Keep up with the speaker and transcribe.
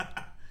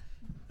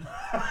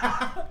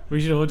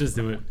We should all just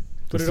do it.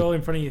 Put it all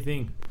in front of your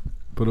thing.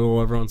 Put it all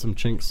over on some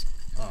chinks.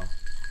 Oh.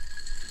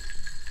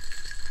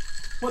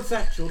 What's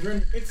that,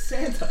 children? It's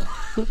Santa.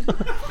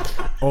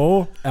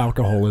 Or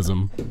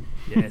alcoholism.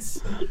 Yes.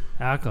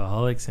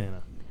 Alcoholic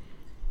Santa.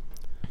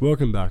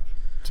 Welcome back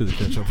to the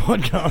Catch Up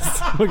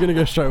Podcast. We're going to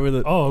go straight with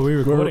it. Oh, are we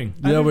recording?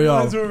 Yeah, we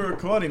are. As we were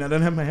recording, I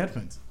don't have my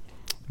headphones.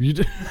 You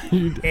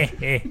didn't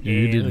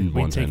We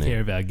want take any.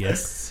 care of our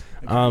guests.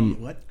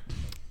 What?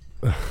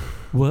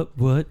 What?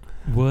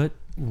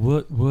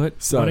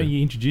 So- Why don't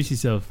you introduce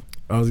yourself?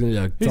 I was going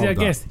to, Who's our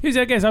guest? Who's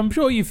our guest? I'm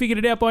sure you figured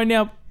it out by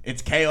now.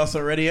 It's chaos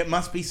already. It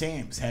must be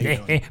Sam's. How you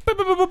doing?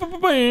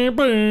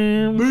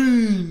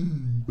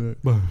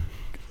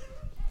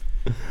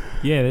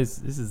 Yeah, this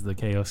is the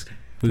chaos.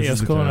 This Chaos is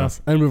the corner.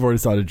 chaos. And we've already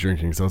started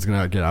drinking, so it's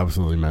going to get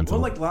absolutely mental.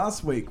 Well, like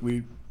last week,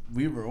 we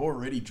were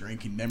already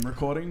drinking, then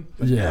recording.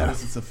 But Yeah.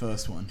 this is the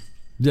first one.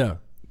 yeah.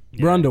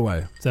 We're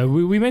underway. So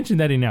we mentioned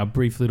that in our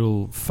brief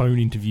little phone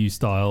interview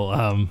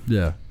style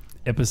Yeah.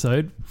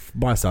 episode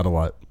By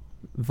satellite.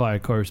 via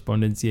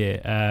correspondence.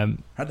 Yeah.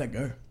 How'd that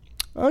go?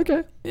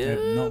 Okay. I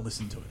have not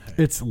listened to it.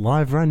 Hey. It's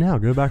live right now.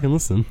 Go back and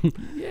listen.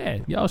 Yeah,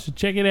 y'all should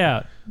check it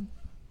out.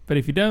 But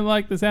if you don't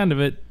like the sound of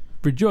it,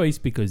 rejoice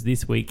because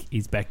this week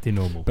is back to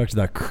normal. Back to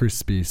that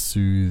crispy,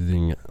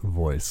 soothing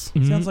voice.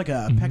 Sounds like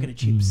a packet of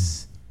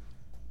chips.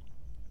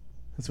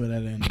 That's where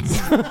that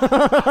ends.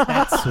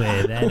 That's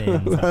where that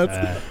ends.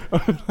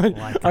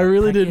 Like I a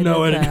really didn't packet know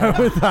where to of,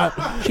 go with that.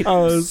 I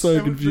was so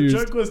The confused.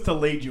 joke was to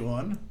lead you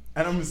on,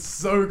 and I'm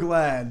so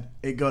glad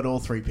it got all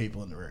three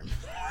people in the room.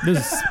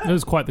 This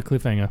was quite the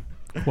cliffhanger.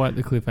 Quite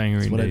the cliffhanger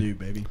That's indeed. what I do,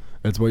 baby.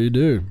 That's what you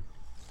do.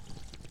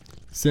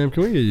 Sam,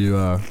 can we get you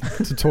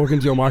to talk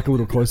into your mic a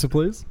little closer,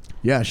 please?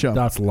 Yeah, sure.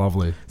 That's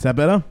lovely. Is that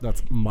better?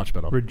 That's much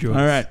better. Rejoice.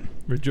 All right.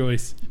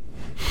 Rejoice.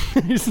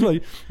 He's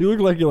like, you look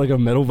like you're like a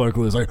metal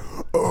vocalist. Like,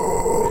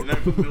 oh,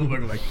 That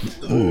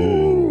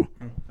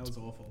was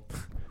awful.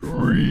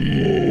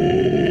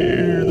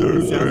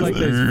 It sounds like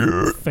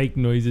those fake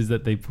noises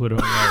that they put on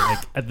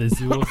like at the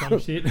zoo or some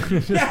shit.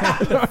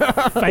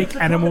 Fake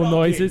animal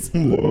noises.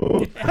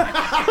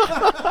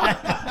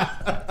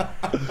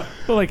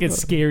 Or like it's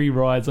scary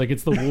rides, like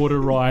it's the water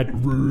ride.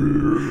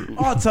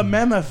 Oh, it's a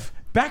mammoth.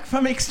 Back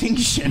from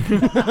extinction.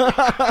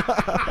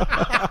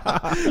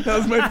 That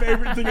was my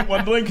favorite thing at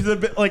Wonderland because a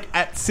bit like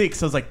at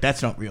 6, I was like,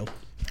 that's not real.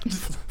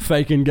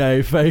 fake and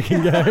gay, fake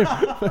and gay.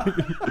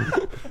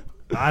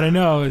 I don't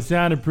know. It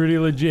sounded pretty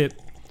legit.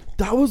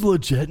 That was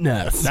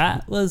legitness.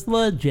 That was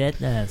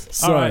legitness.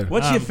 So, All right.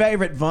 What's your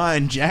favorite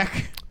vine,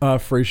 Jack?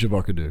 Free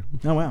Shabakadu.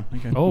 Oh, wow.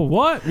 Okay. Oh,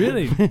 what?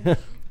 Really?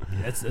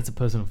 That's a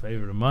personal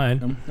favorite of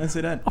mine. That's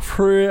it.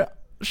 Free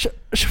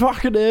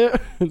Shabakadu.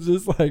 It's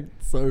just like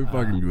so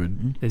fucking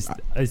good.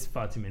 There's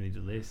far too many to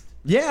list.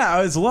 Yeah,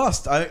 I was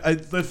lost. I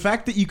the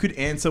fact that you could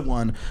answer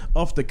one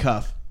off the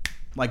cuff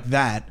like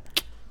that,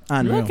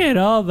 unreal. Look at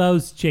all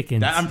those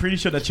chickens. I'm pretty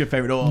sure that's your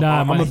favorite.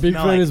 Nah, I'm a big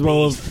fan as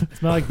well of.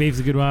 Smell like beef's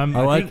a good one.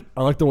 I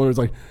like the one who's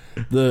like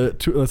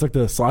that's like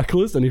the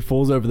cyclist and he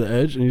falls over the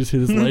edge and you just hear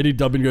this lady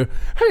dubbing go,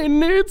 "Hey,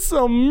 need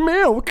some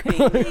milk."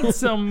 Need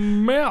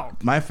some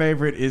milk. My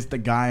favorite is the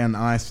guy on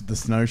ice with the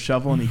snow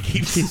shovel and he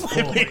keeps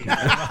slipping.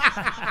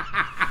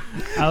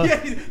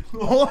 Yeah,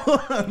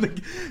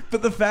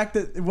 but the fact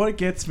that what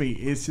gets me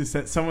is just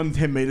that someone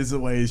 10 meters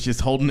away is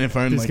just holding their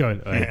phone Just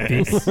like, going,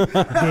 this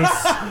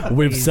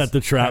We've is set the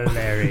trap.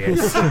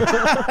 hilarious.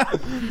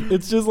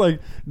 It's just like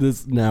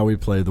this. Now we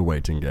play the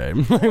waiting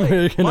game.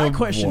 We're gonna my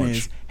question watch.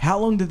 is, how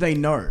long did they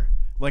know?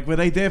 Like, were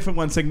they there for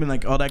one segment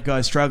like, oh, that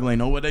guy's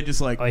struggling? Or were they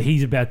just like... Oh,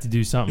 he's about to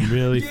do something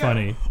really yeah.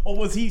 funny. Or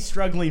was he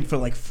struggling for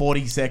like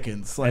 40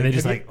 seconds? Like, And they're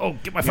just have like, you- oh,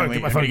 get my phone,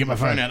 get my phone, get my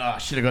phone. out. Oh,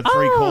 shit, I got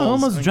 3 calls.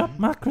 almost Like, dropped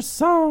my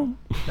croissant.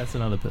 That's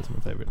another personal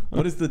favorite.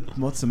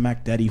 What's the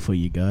Mac Daddy for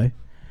you, guy?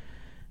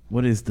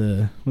 What's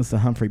the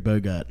Humphrey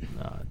Bogart?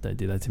 No, don't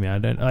do that to me. I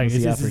don't. Like, What's the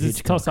it's Alfred just a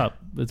Hitchcock? toss up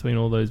between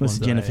all those What's ones.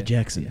 the Jennifer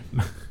Jackson?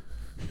 I'm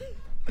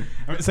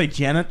going to say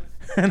Janet.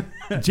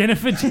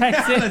 Jennifer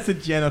Jackson. That's a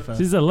Jennifer.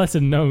 She's a lesser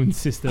known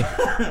sister.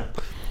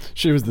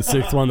 She was the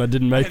 6th one that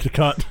didn't make the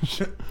cut.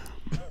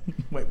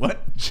 Wait,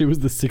 what? She was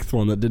the 6th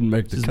one that didn't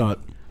make the cut.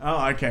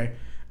 Oh, okay.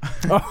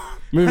 Oh,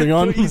 moving I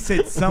on. thought you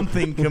said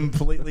something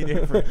completely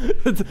different.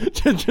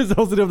 Just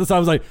also the other side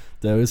was like,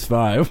 there was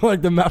 5.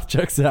 Like the math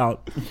checks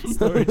out.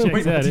 Story checks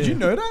Wait, out. did you yeah.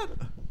 know that?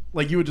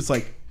 Like you were just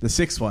like the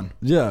 6th one.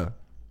 Yeah.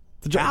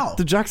 Ow.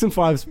 The Jackson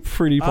 5's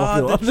pretty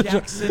popular. The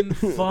Jackson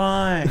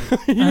 5.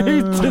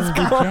 You just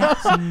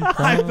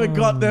I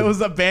forgot there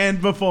was a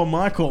band before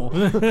Michael.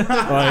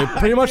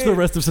 pretty much the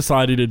rest of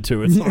society did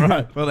too. It's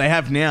alright. Well, they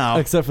have now.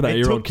 Except for the It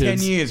 8-year-old took 10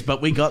 kids. years,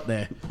 but we got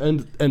there.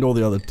 And all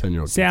the other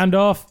 10-year-old kids. Sound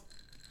off.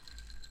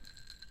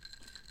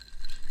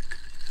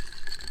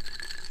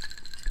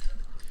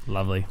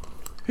 Lovely.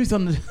 Who's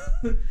on the...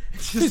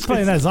 Who's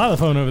playing that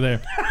xylophone over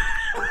there?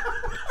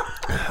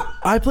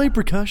 I play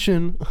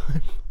percussion.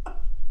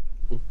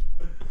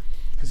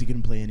 Because he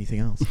couldn't play anything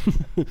else.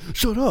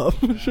 Shut up.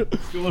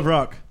 School of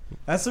Rock.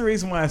 That's the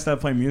reason why I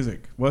started playing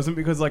music. It wasn't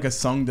because like a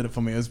song did it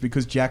for me. It was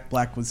because Jack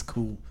Black was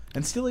cool.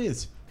 And still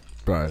is.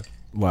 Bro,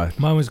 Like,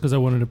 Mine was because I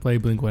wanted to play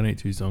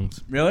Blink-182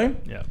 songs. Really?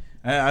 Yeah.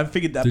 I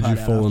figured that did part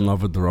you out fall in after.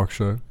 love with the rock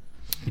show?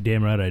 You're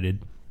damn right I did.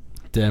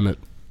 Damn it.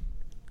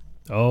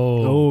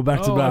 Oh,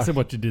 back to I back. said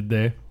what you did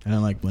there. I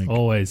don't like Blink.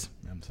 Always.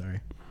 I'm sorry.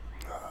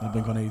 I'm a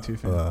Blink-182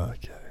 fan.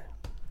 Okay.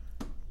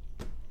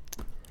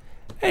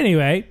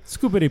 Anyway,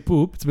 scoopity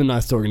poop. It's been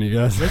nice talking to you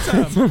guys. Let's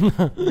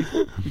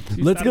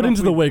Get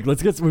into the week.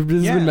 This has been We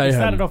mayhem.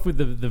 started off with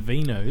the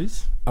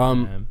Vinos.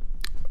 I'm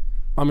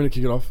going to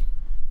kick it off.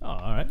 Oh,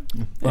 all right.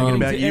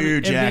 About you,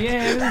 Jack.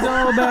 Yeah, it's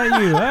all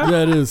about you, huh?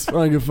 Yeah, it is. I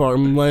don't give a fuck.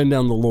 I'm laying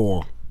down the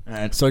law.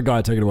 Alright. So,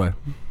 Guy, take it away.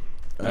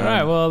 All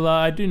right. Well,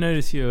 I do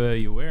notice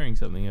you're wearing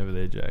something over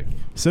there, Jack.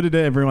 So did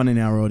everyone in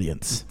our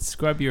audience.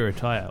 Describe your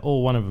attire,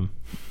 or one of them.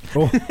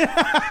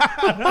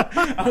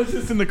 I was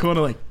just in the corner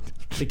like,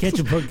 The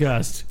Ketchup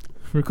Podcast,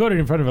 recorded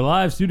in front of a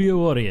live studio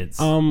audience.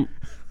 I'm,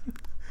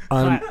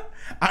 I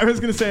was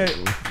going to say,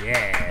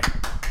 Yeah.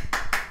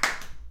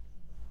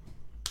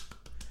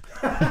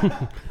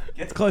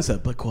 gets closer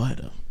but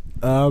quieter.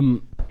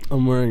 I'm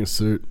wearing a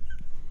suit.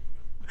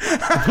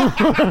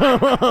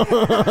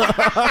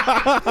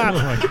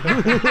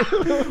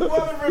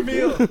 What a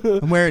reveal.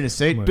 I'm wearing a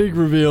suit. Big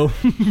reveal.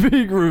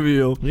 Big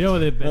reveal. You know what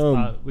the best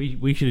part?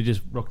 We should have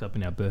just rocked up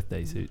in our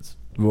birthday suits.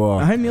 Wow.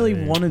 I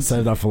nearly wanted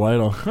Save that for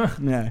later.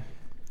 Yeah.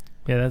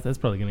 Yeah, that's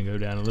probably going to go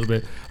down a little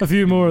bit. A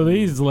few more of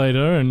these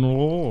later, and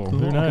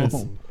who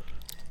knows?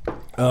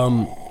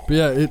 But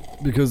yeah,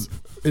 because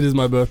it is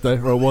my birthday,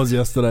 or it was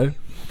yesterday.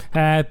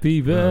 Happy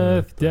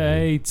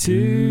birthday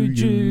to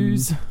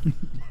Jews.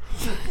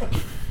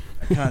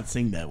 I can't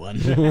sing that one.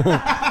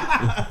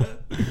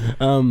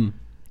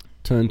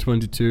 Turned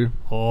 22.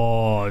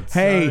 Oh, it's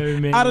Hey, so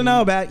many. I don't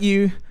know about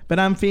you, but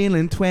I'm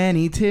feeling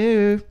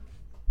 22.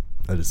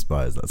 I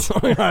despise that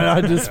song.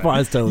 I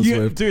despise Taylor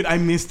Swift. Dude, I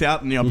missed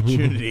out on the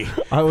opportunity.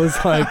 I was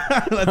like,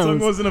 That song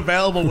wasn't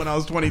available when I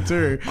was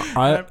 22.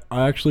 I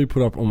actually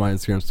put up on my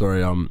Instagram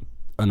story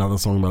another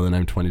song by the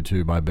name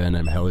 22 by a band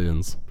named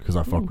Hellions because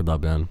I fuck with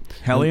that band.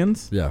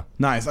 Hellions? Yeah.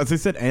 Nice. As I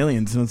said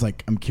aliens, and it's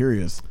like, I'm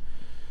curious.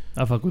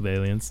 I fuck with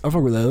aliens. I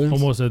fuck with Aliens.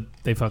 Almost said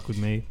they fuck with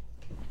me.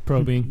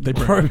 Probing. They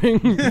Probing.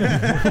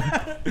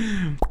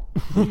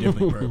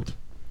 definitely probed.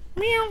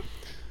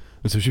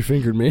 So she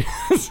fingered me.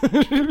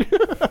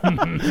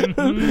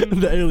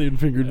 The alien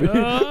fingered me.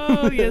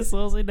 Oh, yes,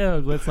 saucy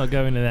dog. Let's not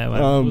go into that one.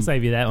 We'll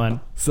save you that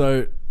one.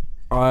 So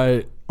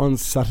on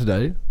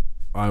Saturday,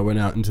 I went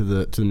out to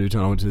the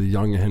Newtown. I went to the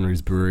Young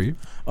Henry's Brewery.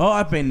 Oh,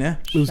 I've been there.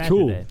 It was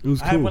cool. Saturday. It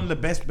was I had cool. one of the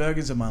best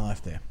burgers of my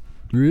life there.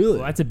 Really?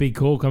 Well, that's a big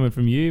call coming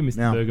from you, Mr.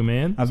 Now, Burger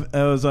Man. It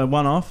was a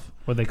one-off.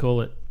 What they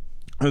call it?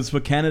 It was for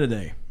Canada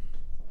Day.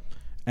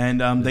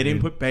 And they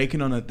didn't put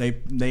bacon on it.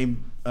 They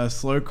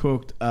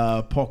slow-cooked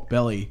pork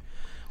belly.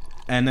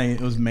 And it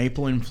was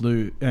maple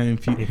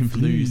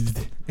infused.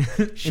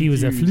 She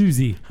was a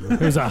floozy. It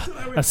was a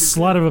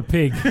slut of a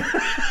pig.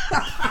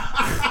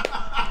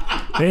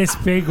 This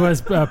pig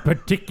was a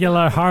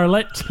particular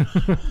harlot.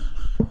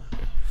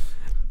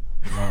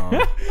 Wow.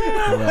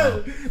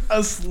 A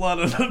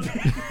slut of a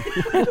pig.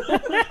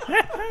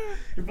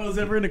 If I was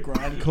ever in a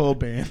grindcore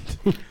band,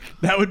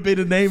 that would be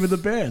the name of the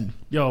band.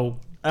 Yo,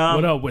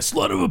 what up? We're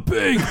slut of a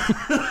pig.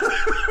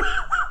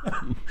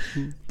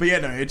 But yeah,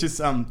 no, it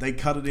just they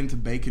cut it into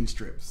bacon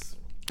strips,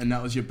 and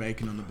that was your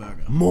bacon on the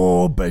burger.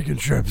 More bacon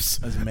strips.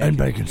 It was amazing. And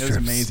bacon It was strips.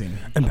 amazing.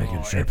 And bacon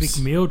Oh, strips.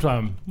 epic meal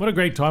time. What a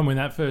great time when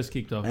that first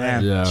kicked off. Yeah.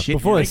 Yeah. Shit,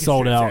 Before they Bacon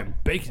sold strips out.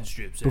 and bacon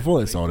strips. Before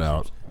they and sold bacon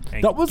out. strips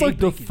and That was like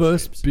the bacon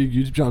first strips. big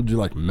YouTube channel to do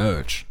like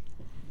merch.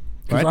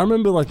 Because Right? I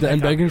remember like the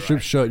and can't bacon be strip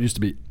right. shirt used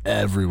to be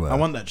everywhere. I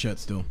want that shirt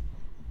still.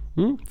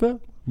 Fair.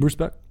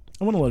 Respect.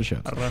 I want a lot of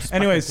shirts.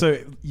 Anyway, so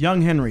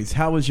Young Henry's.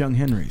 How was Young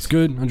Henry's? It's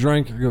good. I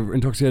drank. I got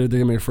intoxicated. They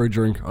gave me a free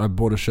drink. I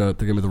bought a shirt.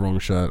 They gave me the wrong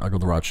shirt. I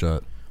got the right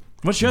shirt.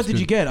 What shirt did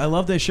you get? I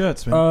love their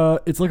shirts, man.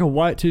 It's like a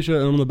white t-shirt,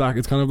 and on the back,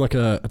 it's kind of like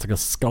a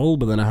skull,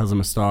 but then it has a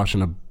moustache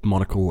and a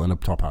monocle and a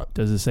top hat.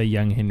 Does it say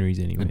Young Henry's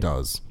anyway? It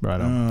does.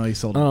 Right on. Oh, you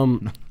sold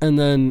it. And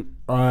then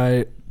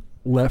I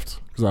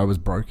left because I was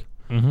broke,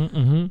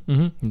 and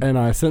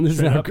I sent this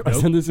Straight in. up, I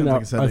sent this in. Sounds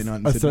like a Saturday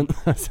night in Sydney.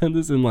 I sent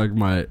this in like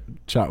my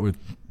chat with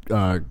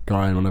Guy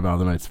and one of our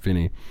other mates,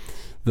 Finny.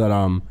 That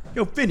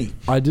Yo, Finny.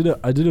 I did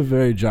a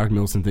very Jack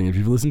Milson thing. If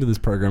you've listened to this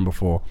program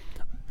before,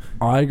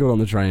 I got on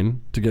the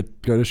train to go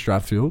to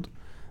Strathfield,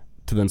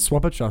 to then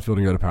swap at Strathfield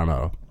and go to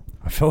Parramatta.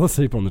 I fell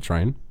asleep on the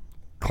train.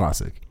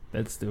 Classic.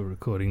 That's still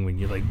recording when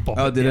you like bop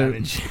Oh, it did down it?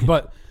 and shit.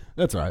 But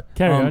that's all right.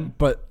 Carry on.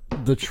 But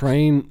the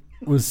train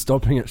was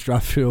stopping at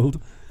Strathfield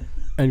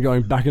and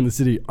going back in the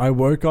city. I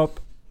woke up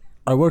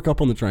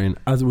on the train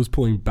as it was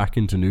pulling back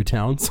into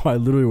Newtown, so I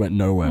literally went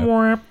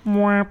nowhere.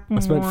 I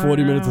spent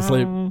 40 minutes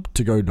asleep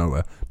to go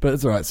nowhere. But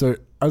it's all right. So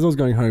as I was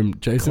going home,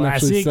 Jason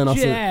actually Classic sent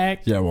us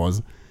Jack.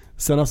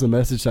 sent us a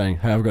message saying,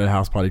 "Hey, I've got a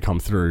house party come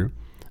through."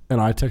 And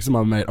I texted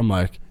my mate. I'm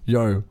like,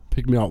 "Yo,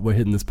 pick me up. We're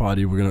hitting this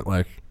party. We're gonna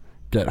like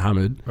get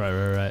hammered."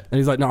 Right. And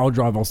he's like, "No, I'll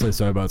drive. I'll stay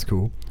sober. It's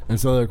cool." And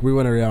so like we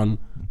went around,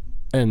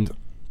 and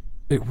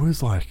it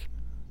was like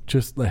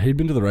just like he'd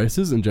been to the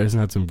races, and Jason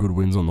had some good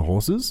wins on the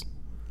horses.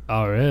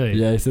 Oh, really?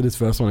 Yeah, he said his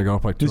first one to go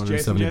up like Just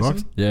Jason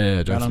 $270.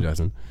 Yeah, Jason. on.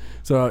 Jason.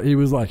 So he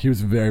was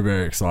very,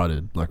 very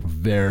excited, like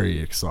very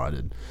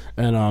excited,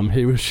 and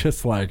he was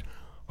just like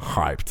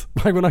hyped.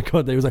 Like when I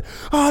got there, he was like,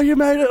 "Oh, you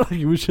made it!" Like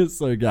he was just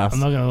so gassed. I'm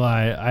not gonna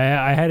lie.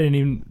 I hadn't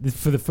even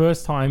for the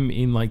first time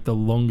in like the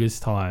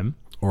longest time.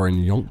 Or in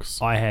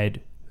Yonks. I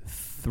had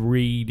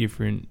 3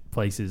 different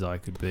places I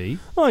could be,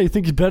 Oh, you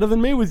think you're better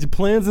than me with your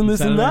plans and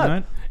this and Saturday that?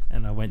 night?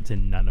 and I went to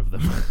none of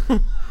them.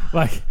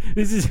 Like,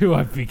 this is who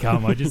I've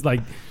become. I just like,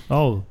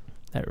 oh,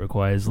 that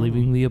requires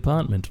leaving the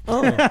apartment.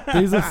 Oh,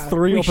 these are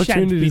 3 We shan't be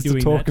opportunities to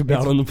doing talk that.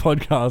 about on the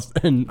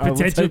podcast, and I will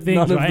Potential take things,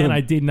 none of right? them. And I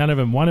did none of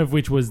them. One of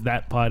which was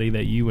that party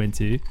that you went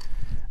to.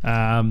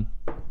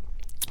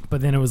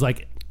 But then it was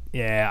like,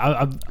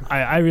 yeah,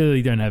 I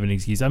really don't have an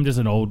excuse. I'm just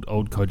an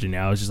old codger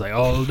now. It's just like,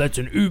 oh, that's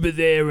an Uber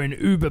there and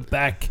Uber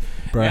back.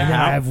 Bro, And then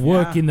I have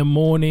work in the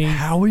morning.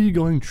 How are you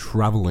going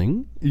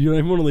traveling? You don't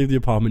even want to leave the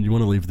apartment. You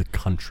want to leave the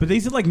country. But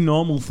these are like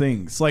normal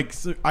things. Like,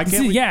 so I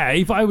get. Yeah,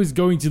 if I was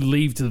going to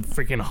leave to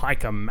freaking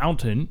hike a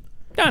mountain,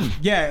 done.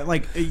 Yeah,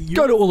 like you,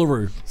 Go to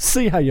Uluru.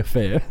 See how you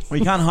fare. well,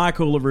 you can't hike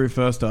Uluru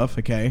first off.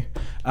 Okay.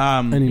 He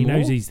Anymore?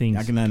 knows these things.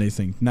 I can know these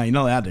things. No, you're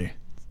not allowed to.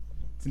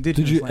 It's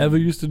indigenous Did you land. ever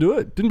used to do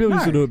it? Didn't people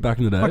used to No. do it back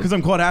in the day? Because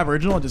I'm quite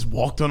Aboriginal, I just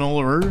walked on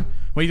Uluru.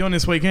 What are you doing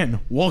this weekend?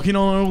 Walking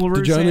on Uluru.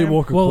 Did you only Sam?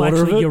 walk a Well, quarter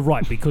actually, of it? you're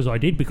right, because I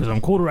did, because I'm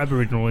quarter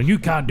Aboriginal and you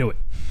can't do it.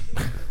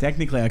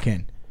 Technically, I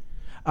can.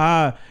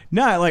 No,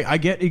 like I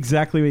get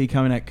exactly where you're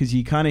coming at because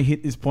you kind of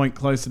hit this point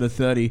closer to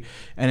 30,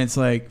 and it's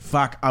like,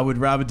 fuck, I would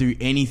rather do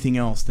anything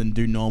else than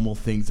do normal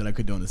things that I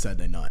could do on a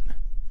Saturday night.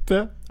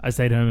 Fair. I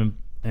stayed home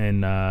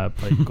and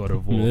played God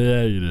of War.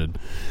 Yeah, you did.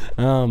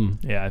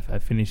 Yeah, I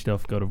finished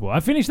off God of War. I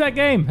finished that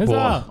game.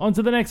 Huzzah! On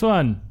to the next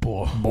one.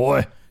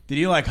 Boy. Did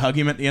you like hug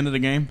him at the end of the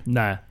game?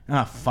 Nah.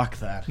 Ah, fuck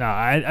that. No,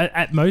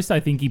 at most, I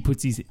think he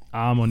puts his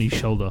arm on his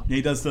shoulder.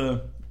 He does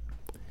the.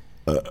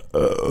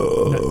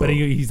 No, but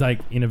he's like,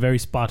 in a very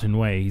Spartan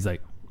way, he's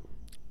like,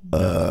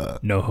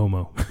 no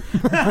homo.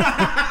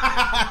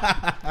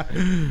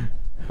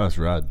 That's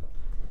rad.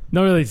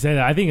 Not really to say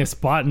that. I think as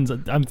Spartans,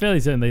 I'm fairly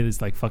certain they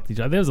just like fucked each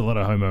other. There was a lot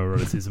of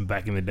homoeroticism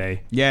back in the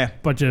day. Yeah,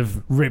 Bunch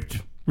of ripped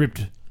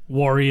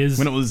warriors.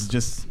 when it was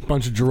just.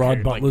 Bunch of Gerard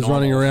Like Butlers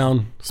running novels.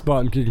 around,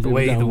 Spartan kicking the people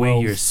way down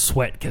wells. your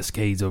sweat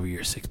cascades over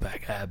your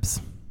 6-pack abs.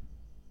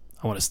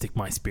 I want to stick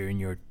my spear in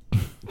your.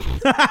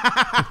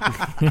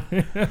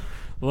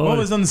 What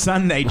was on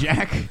Sunday,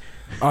 Jack?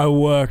 I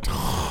worked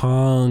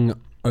hung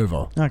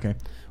over, Okay.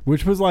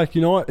 which was like,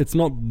 you know what? It's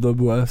not the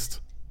worst.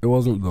 It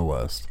wasn't the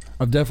worst.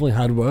 I've definitely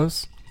had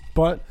worse,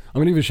 but I'm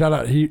gonna give a shout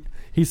out. He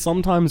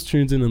sometimes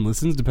tunes in and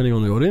listens, depending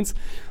on the audience.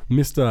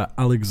 Mr.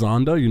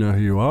 Alexander, you know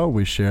who you are.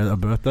 We share a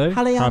birthday.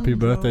 Happy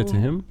birthday to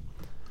him.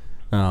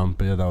 But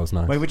yeah, that was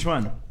nice. Wait, which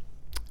one?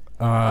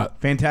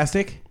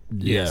 Fantastic?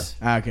 Yes.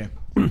 Ah, okay.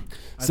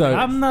 So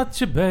I'm not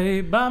your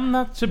babe. I'm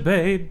not your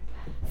babe.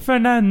 I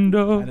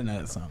Fernando. don't know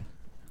that song.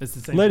 It's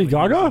the same Lady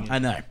song he was Gaga? singing. I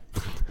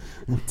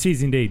know. It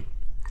is indeed.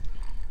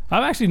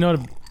 I'm actually not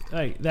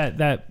like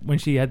that when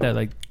she had that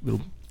like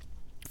little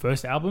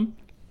first album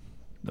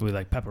with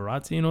like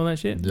paparazzi and all that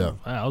shit. Yeah.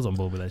 I was on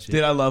board with that shit.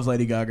 Dude, I love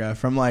Lady Gaga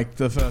from like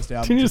the first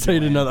album. can you to say you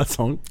didn't know Joanne. that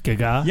song?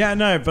 Gaga. Yeah,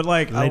 no, but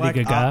like I Lady like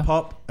Gaga. art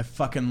pop. I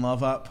fucking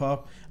love art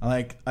pop.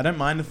 I don't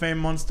mind the Fame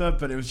Monster,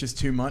 but it was just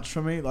too much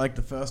for me. Like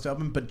the first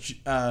album, but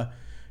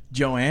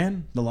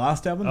Joanne, the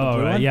last album. The Oh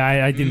blue right. one? Yeah,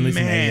 I didn't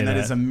listen to any Man, of that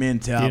that. is a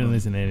mint Didn't album.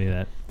 listen to any of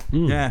that.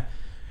 Mm.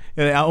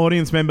 Yeah. Our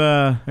audience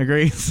member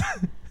agrees.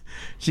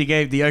 She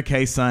gave the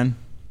okay sign.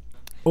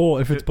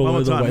 Or if it's below One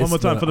more the time. waist. One more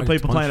time for the I can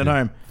people punch playing at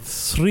you. home.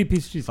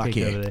 3-piece cheesecake Fuck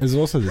yeah. over there. Is it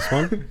also this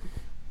one?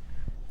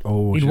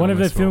 Oh, In she one of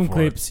her almost fell film for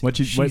clips, What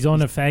you- she's what-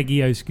 on a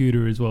Faggio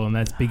scooter as well, and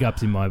that's big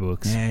ups in my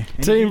books. Yeah.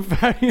 it. Team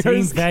Faggio.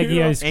 Team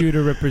Faggio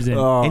scooter represent.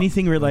 Oh,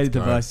 Anything related to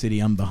Let's go. Vice City,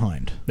 I'm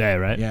behind. There,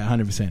 right? Yeah,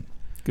 100%.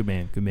 Good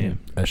man. Good man.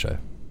 Eshe.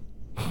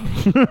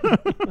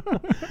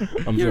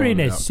 I'm You're throwing in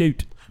it a out.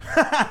 suit.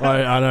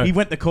 I know. He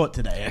went to court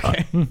today,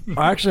 okay?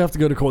 I actually have to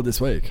go to court this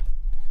week.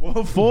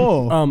 What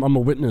for? I'm a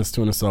witness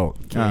to an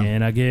assault.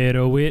 Can I get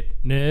a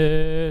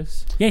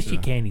witness? Yes, you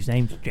can. His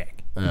name's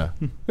Jack. Yeah,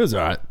 it was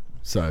alright.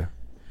 So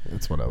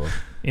it's whatever.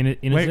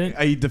 Innocent. Wait,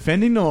 are you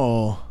defending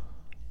or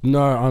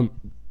No, I'm.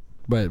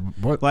 Wait,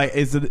 what? like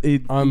is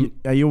it? I'm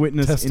are you a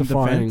witness in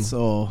testifying defense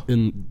or for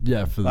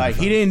the like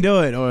he defense. didn't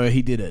do it or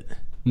he did it?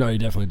 No, he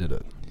definitely did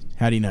it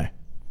How do you know?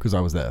 because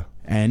I was there.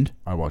 And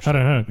I watched. I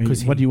don't it. know.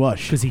 Because what do you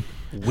watch? Because he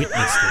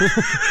witnessed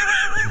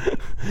it.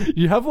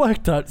 You have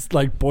like that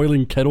like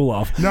boiling kettle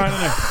laugh. No.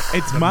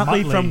 It's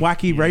Muttley from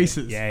Wacky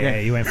Races. Yeah,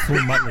 you went full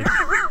Muttley.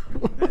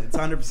 It's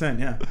 100%.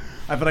 Yeah,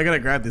 but I gotta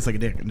grab this like a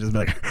dick and just be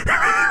like.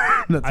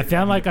 I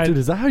found like Dude,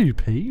 is that how you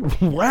pee?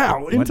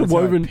 Wow, What, that's how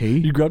I interwoven. pee?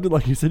 You grabbed it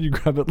like you said. You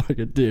grab it like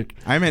a dick.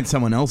 I meant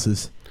someone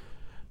else's.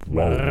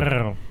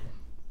 Whoa.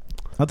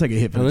 I'll take a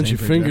hit for And the then she team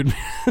for fingered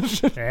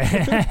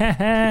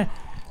that. me.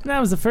 That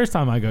was the first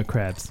time I got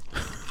crabs.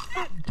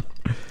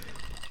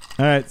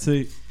 All right.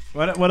 So,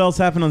 what else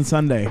happened on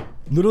Sunday?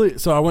 Literally,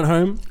 so I went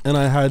home and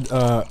I had.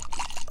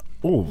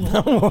 Oh,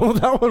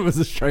 that one was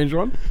a strange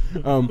one.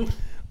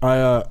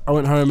 I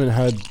went home and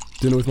had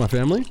dinner with my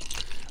family,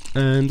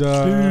 and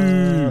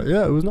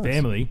yeah, it was nice.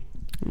 Family.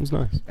 It was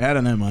nice. I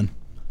don't know, man.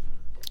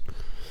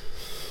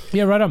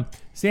 Yeah, right on.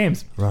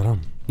 Sam's. Right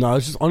on. No,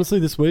 it's just honestly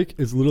this week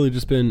it's literally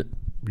just been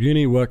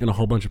uni, work, and a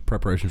whole bunch of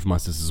preparation for my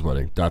sister's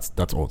wedding. That's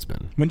all it's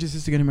been. When's your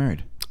sister getting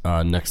married?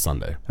 Next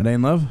Sunday. Are they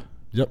in love?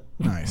 Yep.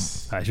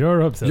 Nice. I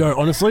sure hope so. Yo,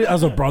 honestly,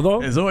 as a brother,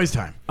 There's always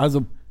time. as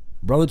a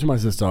brother to my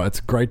sister, it's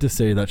great to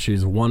see that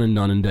she's one and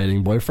done in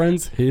dating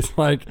boyfriends. He's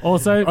like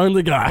Also,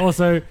 only guy.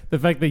 Also, the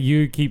fact that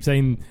you keep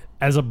saying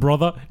as a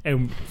brother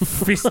and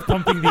fist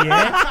pumping the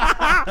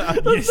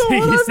air. You're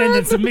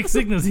sending some mixed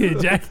signals here,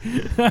 Jack.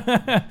 Just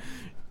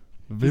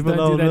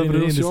don't do that in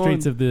the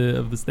streets of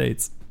the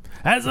States.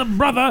 As a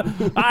brother,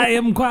 I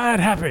am quite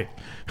happy.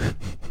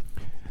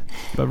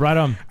 But right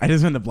on. I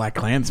just went to Black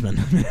Klansman.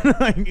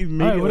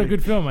 Oh, what a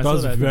good film. I That saw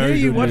was that. very Yeah,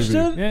 you good watched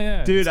movie. it?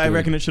 Yeah. Dude, I good.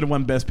 reckon it should have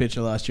won Best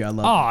Picture last year. I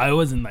love Oh, it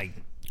wasn't like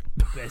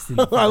the best in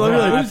the film. I love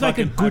it. It was like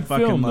a good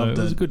film, though. It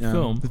was a good Yeah.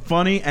 film.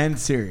 Funny and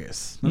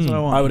serious. That's what I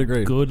want. I would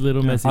agree. Good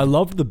little message. I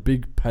loved the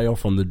big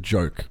payoff on the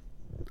joke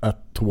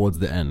towards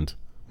the end.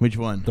 Which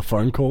one? The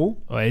phone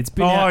call. Oh, it's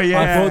been Oh, out.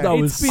 yeah. I thought that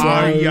was It's been so.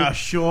 Are you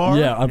sure?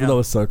 Yeah, I thought that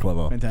was so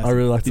clever. Fantastic. I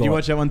really liked it. Did a you lot.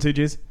 watch that one too,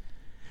 Jizz?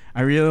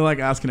 I really like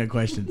asking her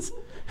questions.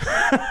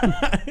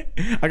 I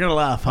gotta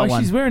laugh. I Oh,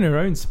 won. she's wearing her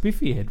own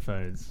spiffy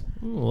headphones.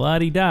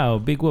 La-di-da,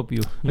 big whoop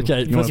you.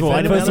 Okay, You first of all,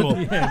 wanna fight first of about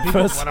all, Yeah, big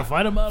first- whoop. Wanna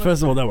fight about it?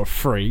 first of all, they were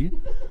free.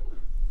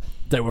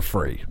 They were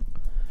free.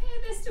 Yeah,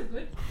 they're still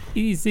good.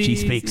 Easy. She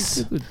speaks.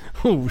 Easy.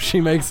 Oh,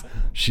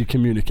 she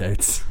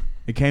communicates.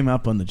 It came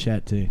up on the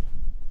chat too,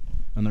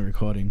 on the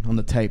recording, on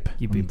the tape.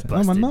 You've been On the tape. Oh,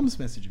 my busted. mum's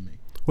messaging me.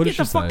 What Get did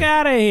she the fuck say?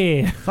 out of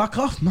here. Fuck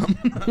off, mum.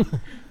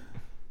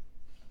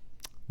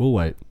 We'll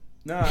wait.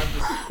 No, I'm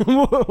just.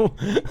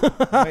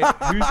 Wait,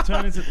 whose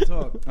turn is it to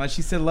talk?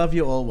 She said, "Love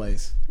you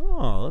always."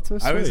 Oh, that's so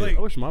sweet. I was like-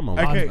 wish my mum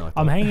was Okay. like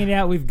I'm that. hanging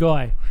out with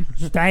Guy.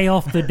 Stay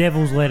off the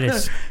devil's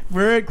lettuce.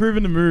 We're at Groove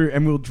in the Moo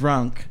and we were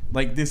drunk.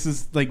 Like this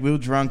is like we were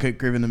drunk at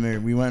Groove in the Moo.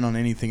 We weren't on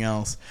anything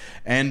else.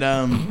 And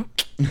Nice.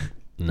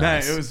 no,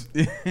 it was.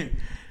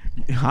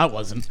 I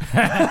wasn't.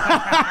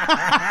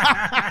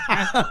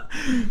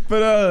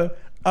 But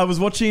I was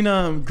watching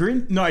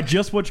Green. No, I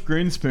just watched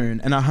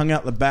Greenspoon and I hung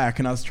out the back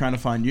and I was trying to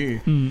find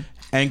you.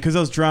 And because I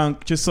was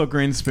drunk, just saw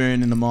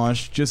Greenspoon in the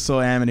mosh, just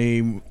saw Amity.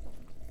 It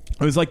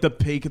was like the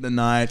peak of the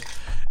night,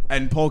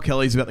 and Paul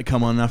Kelly's about to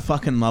come on. And I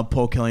fucking love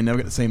Paul Kelly. Never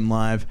get to see him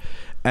live.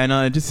 And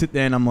I just sit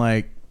there and I'm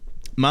like,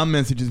 Mum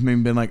messages me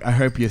and been like, "I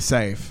hope you're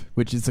safe,"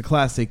 which is a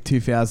classic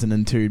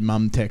 2002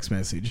 mum text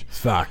message.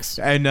 Facts.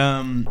 And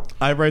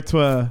I wrote to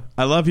her,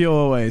 "I love you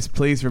always.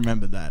 Please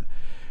remember that."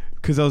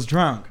 Because I was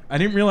drunk. I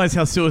didn't realize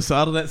how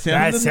suicidal that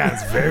sounded. That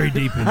sounds very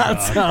deep and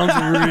dark. Sounds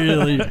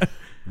really,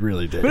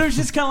 really deep. But it was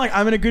just kind of like,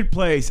 I'm in a good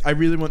place. I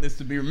really want this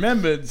to be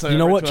remembered. So You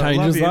know I wrote what to her, "I love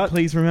changes you. that?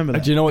 Please remember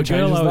that." Do you know what The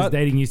girl changes I was that?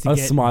 dating used to A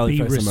get smiley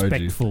be face emoji.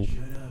 respectful.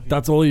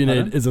 That's all you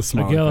need is a A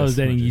smiley girl I face was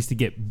dating emoji. used to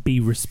get be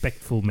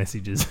respectful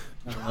messages.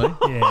 Really?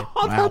 Yeah.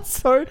 Wow.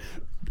 That's so.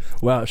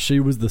 Wow, she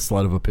was the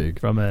slut of a pig.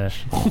 From a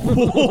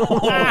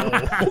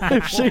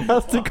If she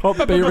has to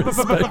cop be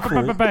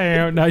respectful.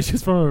 no,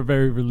 she's from a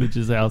very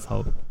religious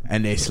household.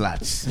 And they're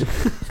sluts.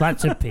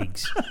 Lots of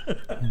pigs.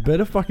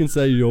 Better fucking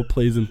say your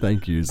please and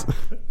thank yous.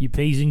 You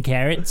peas and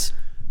carrots.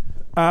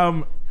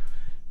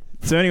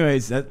 So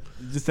anyways,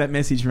 that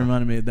message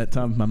reminded me of that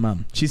time with my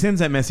mum. She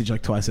sends that message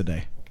like twice a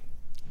day.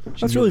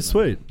 She's That's really mad.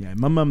 sweet. Yeah,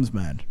 my mum's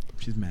mad.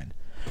 She's mad.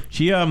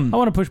 She I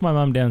want to push my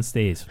mum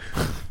downstairs.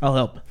 I'll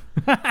help.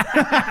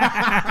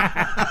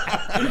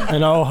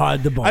 And I'll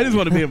hide the body. I just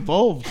want to be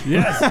involved.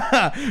 Yes.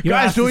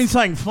 Guys doing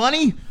something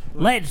funny?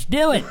 Let's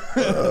do it.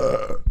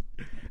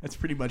 That's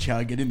pretty much how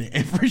I get into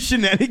every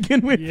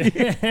shenanigan with you.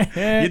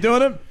 Yeah. You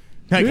doing it?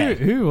 Okay.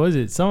 Who was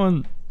it?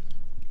 Someone.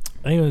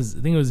 I think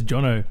it was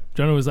Jono.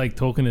 Jono was like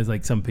talking to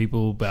like some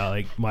people about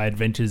like my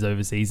adventures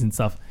overseas and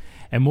stuff.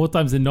 And more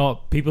times than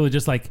not, people are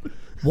just like,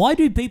 "Why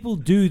do people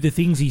do the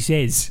things he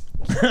says?"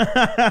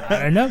 I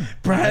don't know.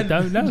 I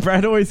don't know.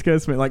 Brad always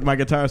goes to me, like my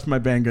guitarist from my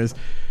band goes,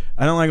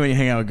 "I don't like when you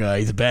hang out with a guy.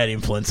 He's a bad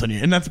influence on you."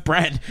 And that's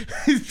Brad.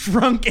 He's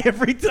drunk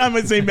every time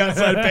I see him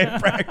outside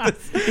band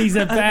practice. He's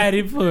a bad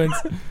influence.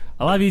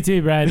 I love you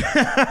too, Brad.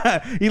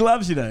 He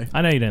loves you though.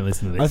 I know you don't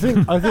listen to I this.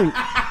 think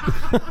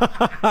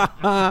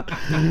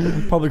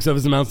public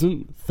service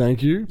announcement.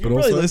 Thank you. You But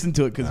probably also, listened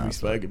to it because we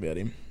spoke about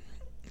him.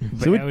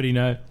 But how would he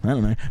know? I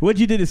don't know. What'd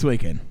you do this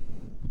weekend?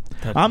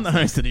 I'm the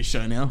host of this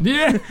show now.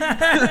 Yeah.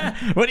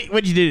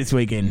 What'd you do this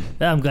weekend?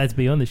 I'm glad to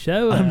be on the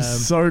show. I'm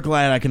so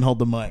glad I can hold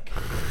the mic.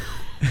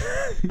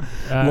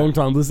 long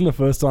time listener,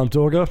 first time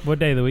talker. What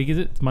day of the week is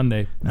it? It's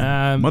Monday.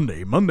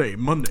 Monday.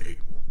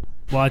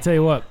 Well, I tell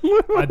you what,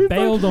 I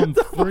bailed on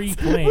 3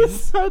 plans.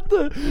 Was that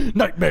the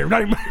nightmare?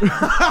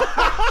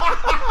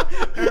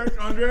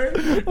 Eric Andre?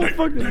 I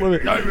fucking love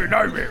it.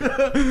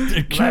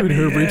 It cured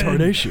her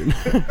retardation.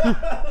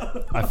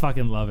 I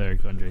fucking love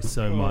Eric Andre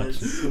so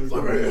much.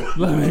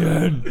 Let me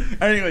in.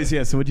 Anyways,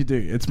 yeah, so what'd you do?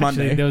 It's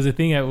Monday. Actually, there was a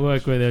thing at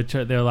work where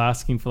they were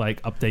asking for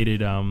like updated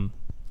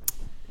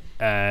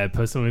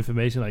personal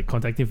information, like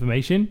contact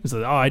information.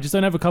 So, I just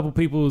don't have a couple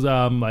people's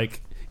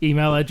like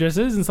email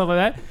addresses and stuff like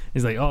that.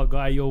 He's like, "Oh,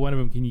 guy, you're one of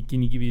them. Can you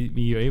give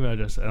me your email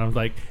address?" And I was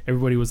like,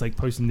 everybody was like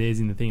posting theirs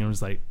in the thing. And I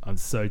was like, I'm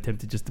so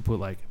tempted just to put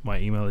like my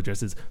email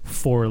addresses.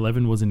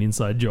 411 was an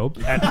inside job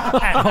at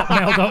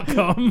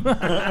hotmail.com.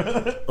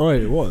 Oh,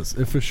 it was.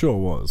 It for sure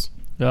was.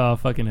 Oh,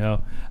 fucking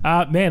hell.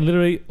 Man,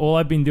 literally all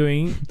I've been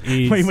doing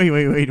is...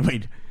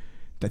 Wait.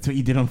 That's what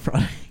you did on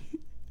Friday?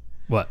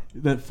 What?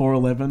 That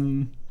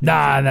 411?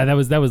 Nah, that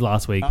was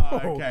last week. Oh,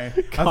 okay.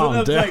 I thought that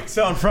was down. like,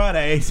 so on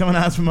Friday, someone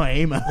asked for my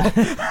email.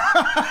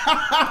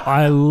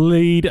 I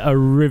lead a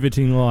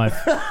riveting life.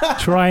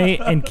 Try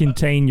and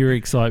contain your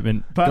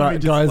excitement.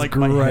 Guys, like,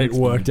 my great head's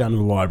work moving. down in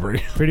the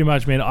library. Pretty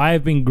much, man. I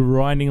have been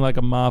grinding like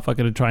a motherfucker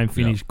to try and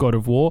finish God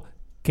of War.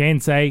 Can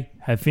say,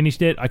 have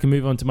finished it. I can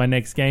move on to my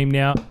next game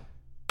now.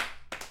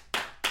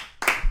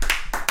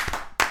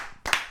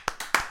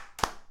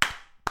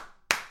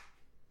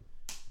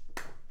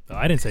 Oh,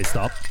 I didn't say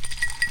stop.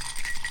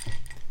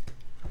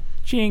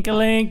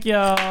 Chink-a-link,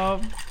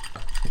 yo.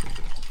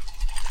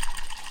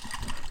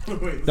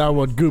 That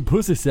what good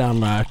pussy sound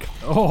like.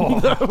 Oh,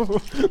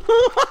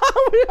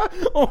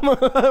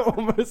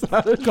 Almost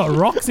had it. got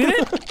rocks in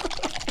it?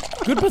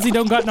 Good pussy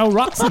don't got no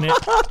rocks in it.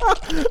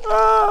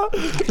 Oh,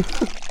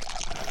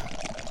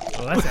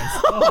 that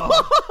sounds...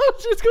 Oh,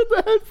 She's got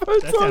the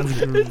headphones That on.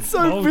 sounds It's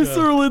so vulgar.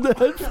 visceral in the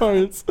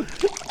headphones.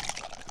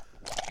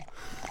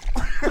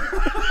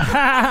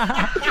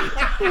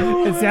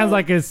 it sounds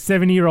like a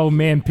 70-year-old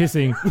man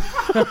pissing.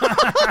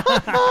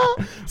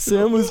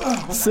 Sam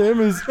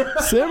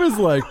is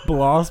like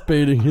blast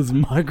beating his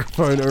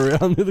microphone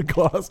around with the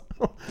glass.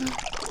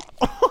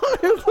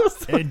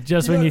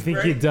 Just when you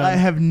think you're I done.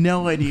 have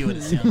no idea what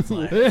it sounds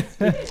like.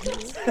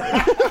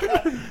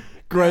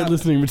 Great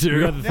listening We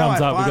material. got the Now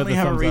thumbs I up. We got finally the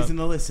have a thumbs up. reason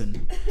to listen.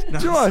 Do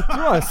you know what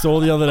I saw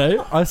the other day?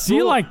 I saw Do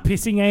you like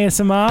pissing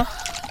ASMR?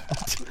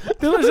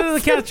 Do listen to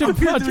the Catch Up I'm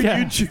gonna do a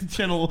podcast. YouTube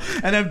channel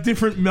and have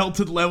different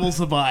melted levels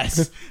of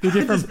ice. The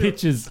different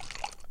pitches.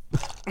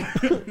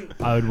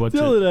 I would watch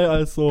the other it. day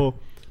I saw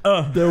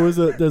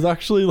there's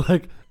actually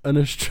like an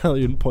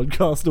Australian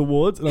podcast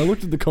awards, and I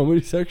looked at the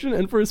comedy section,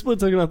 and for a split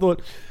second I thought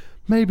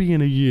maybe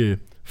in a year.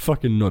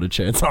 Fucking not a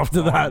chance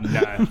after that.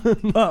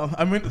 No. Oh,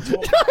 I meant to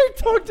talk. I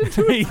talked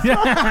into it.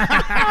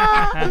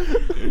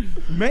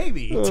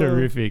 Maybe.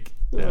 Terrific.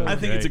 I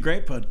think it's a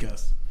great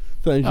podcast.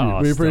 Thank you. Oh,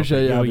 We stop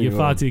appreciate it. you having You're me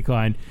far on. too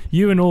kind.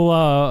 You and all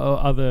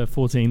our other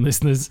 14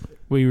 listeners,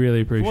 we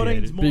really appreciate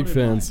 14's it. more Big than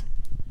fans.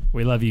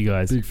 We love you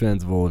guys. Big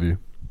fans of all of you.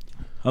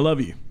 I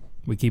love you.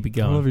 We keep it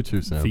I going love you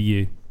too, Sam. for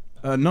you.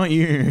 Not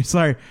you.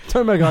 Sorry.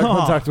 Don't make eye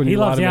contact when He you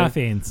lie loves to our me.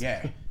 fans.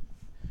 Yeah.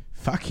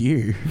 Fuck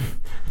you.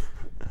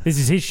 This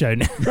is his show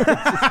now.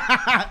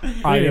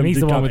 I am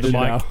he's the one with the Dick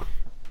mic. now.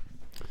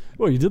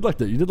 Well, you did like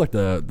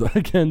the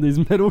again these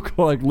metal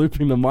like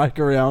looping the mic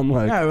around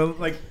like. Yeah, well,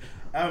 like,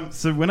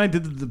 so when I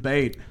did the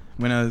debate,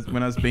 when I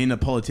was being a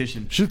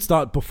politician, Should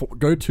start before.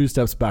 Go 2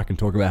 steps back and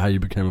talk about how you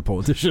became a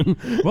politician.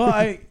 well,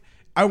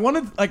 I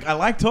wanted, like, I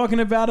like talking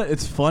about it.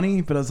 It's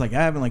funny, but I was like,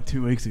 I happened like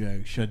 2 weeks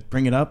ago. Should I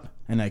bring it up?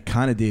 And I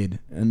kind of did,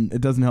 and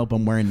it doesn't help.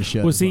 I'm wearing the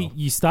shirt. Well, as see,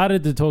 you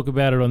started to talk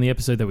about it on the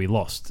episode that we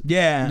lost.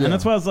 yeah, Yeah. and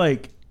that's why I was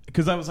like,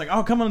 because I was like,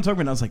 oh, come on and talk about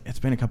it. And I was like, it's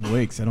been a couple of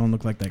weeks. I don't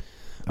look like that.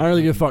 I don't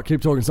really give a fuck.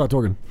 Keep talking. Start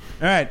talking.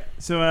 All right,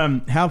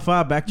 so how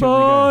far back do you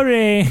want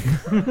me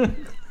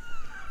Boring.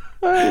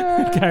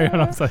 Carry on.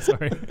 I'm so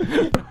sorry.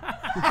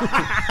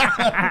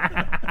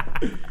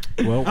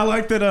 Well, I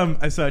like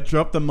that. So I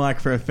dropped the mic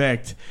for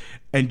effect,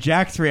 and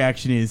Jack's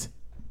reaction is,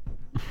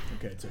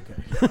 okay, it's okay.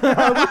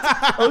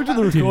 I looked at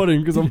the recording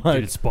because I'm Did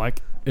like, it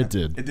spike? it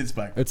did. It did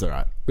spike. It's all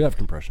right. We have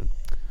compression.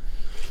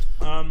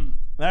 All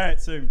right,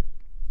 so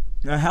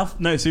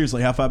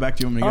seriously, how far back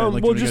do you want me to go?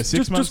 Like, do you want to go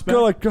 6 months just back?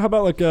 go like. How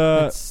about like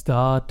Let's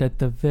start at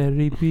the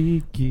very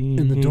beginning.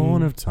 in the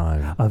dawn of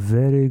time? A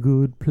very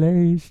good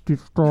place to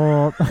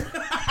start.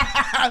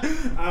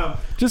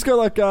 Just go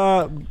like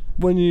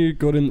when you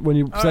got in when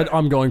you said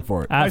I'm going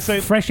for it.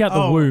 Fresh out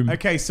the womb.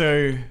 Okay,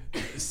 so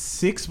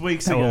 6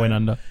 weeks How ago, I went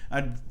under.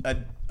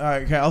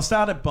 Okay, I'll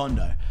start at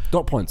Bondi.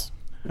 Dot points.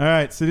 All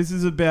right, so this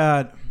is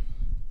about.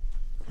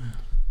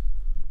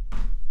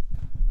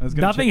 I was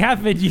gonna Nothing check-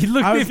 happened. You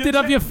I was lifted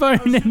gonna up your check- I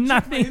phone was gonna and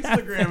check my nothing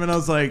happened. Instagram, and I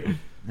was like,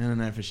 I don't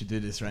know if I should do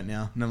this right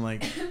now. And I'm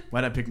like,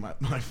 why'd I pick my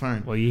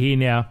phone? Well, you're here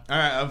now. All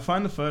right, I'll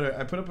find the photo.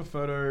 I put up a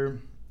photo.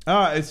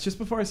 It's just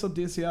before I saw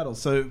Dear Seattle.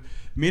 So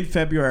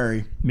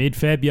mid-February,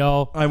 Mid-Feb,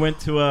 y'all. I went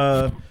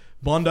to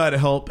Bondi to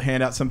help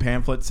hand out some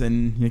pamphlets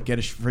and get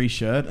a free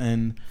shirt.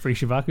 And Free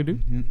Shivakudu.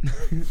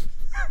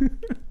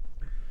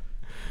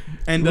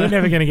 and We're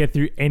never going to get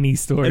through any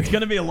story. it's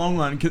going to be a long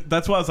one. 'Cause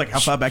that's why I was like, how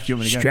far back do you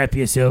want me to go? Strap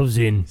yourselves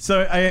in.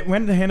 So I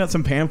went to hand out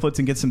some pamphlets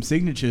and get some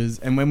signatures.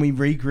 And when we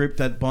regrouped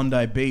at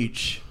Bondi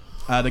Beach,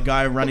 the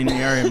guy running the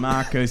area,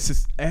 Mark,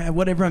 goes,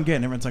 what everyone get?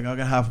 And everyone's like, I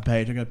got half a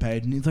page. I got a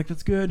page. And he's like,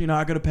 that's good.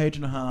 I got a page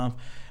and a half.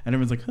 And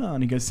everyone's like, huh.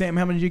 And he goes, Sam,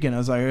 how many did you get? And I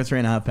was like, I got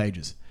 3.5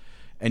 pages.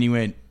 And he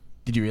went,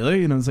 did you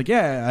really? And I was like,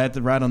 yeah, I had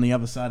to write on the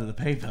other side of the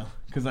paper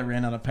because I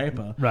ran out of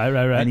paper. Right.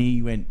 And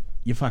he went,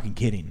 you're fucking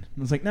kidding. And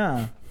I was like,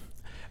 nah.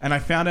 And I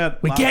found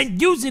out We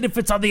can't use it if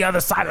it's on the other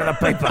side of the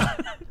paper.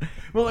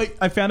 Well,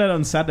 I found out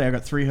on Saturday I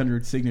got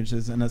 300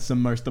 signatures, and that's the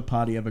most the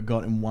party ever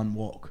got in one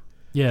walk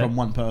Yeah. from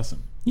one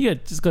person. You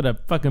just got a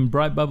fucking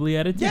bright, bubbly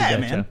attitude. Yeah,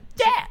 don't man.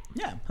 you?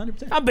 Yeah,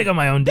 100%. I'm big on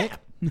my own dick.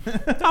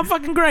 I'm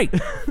fucking great.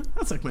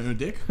 That's like my own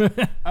dick.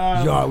 Yeah,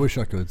 I wish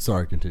I could.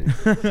 Sorry, continue.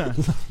 You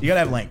gotta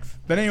have length.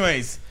 But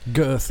anyways,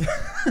 Girth.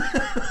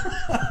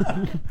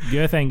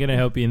 Girth ain't gonna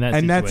help you in that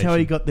and situation. that's how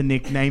he got the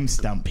nickname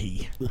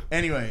Stumpy.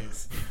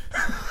 Anyways.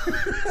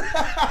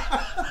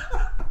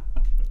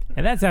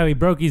 And that's how he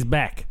broke his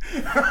back.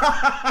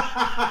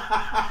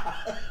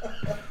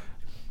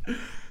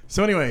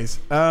 So anyways,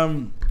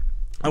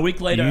 a week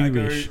later I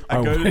go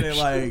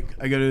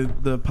to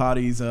the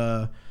party's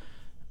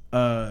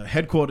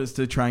headquarters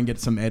to try and get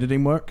some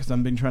editing work because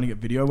I've been trying to get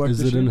video work. Is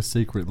this it in year. a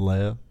secret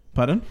lair?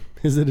 Pardon?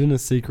 Is it in a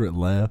secret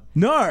lair?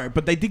 No,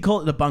 but they did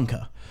call it a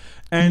bunker.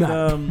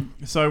 And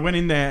so I went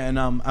in there and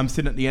I'm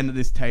sitting at the end of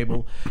this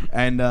table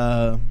and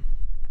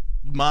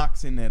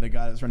Mark's in there, the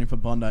guy that's running for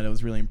Bondi. I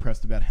was really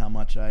impressed about how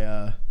much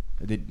I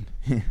did.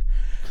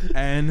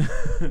 And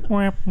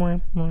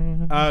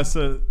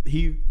so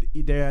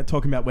they're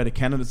talking about where the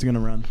candidates are going to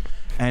run.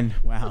 And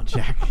wow,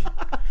 Jack,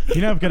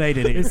 you know I've got ADD.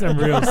 It's some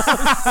real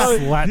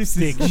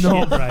slapstick shit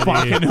right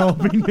Fucking here.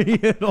 helping me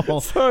at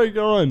all. Sorry,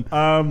 go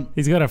on.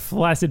 He's got a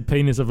flaccid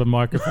penis of a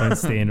microphone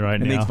stand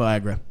right It now. needs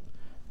Viagra.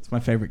 It's my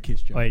favorite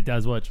kiss joke. Oh, it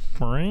does watch.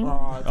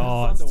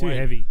 Oh, It's too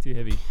heavy. Too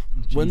heavy.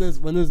 When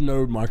there's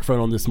no microphone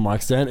on this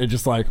mic stand, it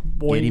just like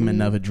Get him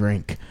another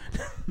drink.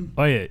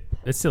 Oh yeah,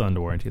 it's still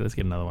under warranty. Let's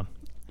get another one.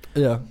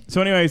 Yeah,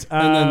 So anyways,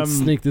 and then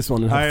sneak this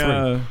one and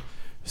have three.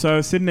 So I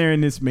was sitting there in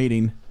this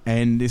meeting,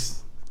 and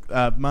this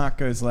Mark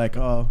goes like,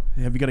 "Oh,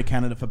 have you got a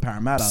candidate for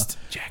Parramatta?" Psst,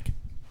 Jack.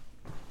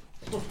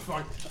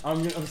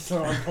 I'm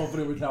so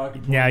unconfident with how I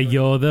can. Now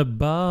you're the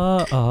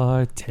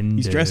bartender.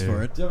 He's dressed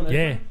for it.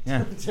 Yeah.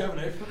 Yeah,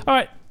 All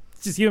right.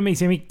 It's just you and me,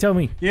 Sammy. Tell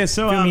me. yeah.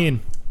 So Fill me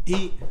in.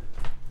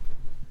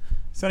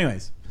 So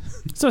anyways,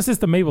 So it's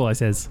just the Mabel, I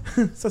says.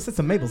 so it's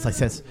some Mabels, I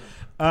says.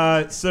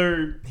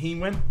 So he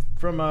went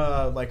from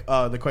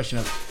the question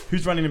of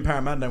who's running in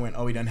Parramatta, and I went,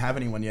 "Oh, we don't have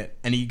anyone yet."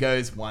 And he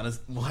goes, "Why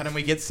don't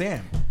we get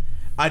Sam?"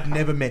 I'd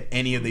never met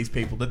any of these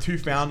people. The two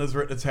founders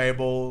were at the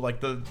table, like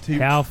the two.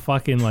 How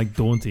fucking like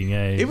daunting,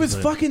 eh? It was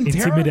Like, fucking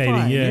intimidating.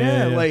 terrifying.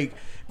 Yeah. Like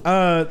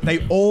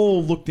they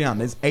all look down.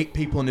 There's 8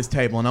 people in this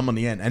table, and I'm on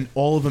the end, and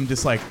all of them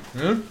just like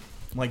Tim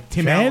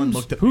Allen Sam's?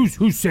 looked at me,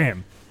 Who's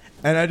Sam?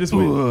 and I just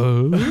went.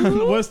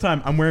 The worst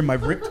time, I'm wearing my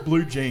ripped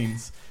blue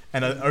jeans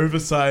and an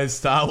oversized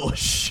Star Wars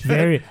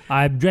shirt.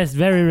 I'm dressed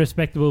very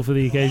respectable for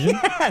the occasion.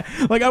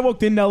 Like I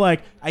walked in, they're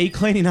like, "Are you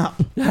cleaning up?"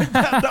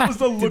 that was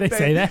the look. they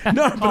say that?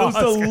 No, but it was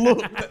Oh, the look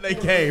that they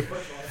gave.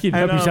 You'd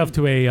help And, yourself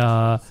to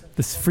a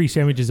the free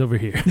sandwiches over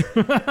here.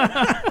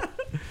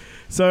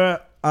 So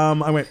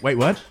I went, "Wait,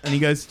 what?" And he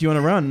goes, "Do you want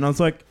to run?" And I was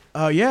like,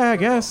 "Oh yeah, I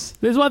guess."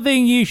 There's one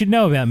thing you should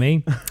know about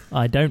me.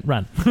 I don't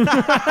run.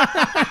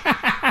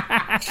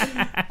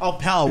 I'll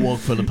power walk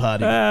for the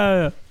party.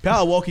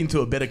 Power walk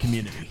into a better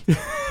community.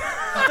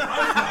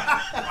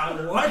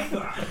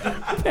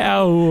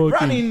 Power walking.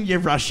 Running, you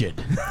rush it.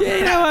 Yeah,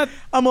 you know what?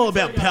 I'm all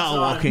about power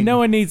walking. No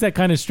one needs that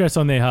kind of stress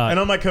on their heart. And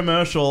on my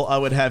commercial, I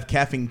would have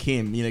Kath and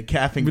Kim,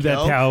 Kath and With that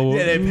Kel. power walk.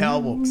 Yeah, their power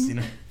walks,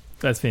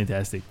 That's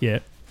fantastic. Yeah.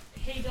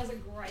 He does a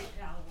great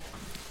power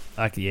walk.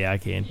 I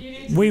can. You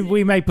need to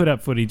We may put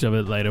up footage of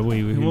it later. Who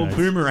We'll knows?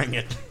 boomerang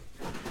it.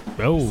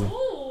 Oh,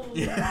 Ooh.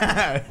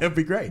 Yeah, it'd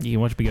be great. you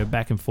can watch me go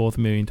back and forth a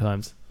million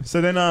times.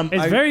 So then,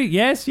 It's very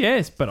yes,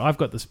 but I've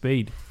got the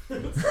speed. He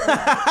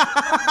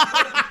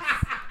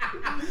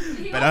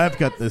But also I've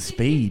got has the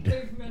speed.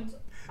 movement.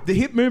 The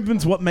hip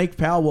movement's what make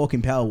power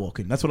walking.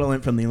 That's what I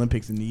learned from the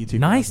Olympics in the year 2000.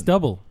 Nice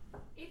double.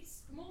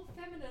 It's more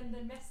feminine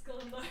than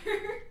masculine, though.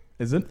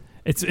 Is it?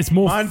 It's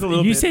more. Mine's a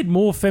little You bit- said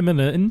more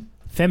feminine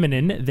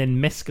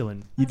than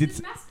masculine. You I did.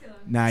 said masculine.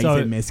 Nah, you So-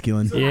 said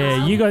masculine.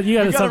 Yeah, you got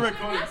gotta some,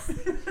 record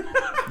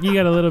you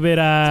got a little bit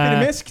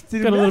It's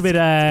been a got a little bit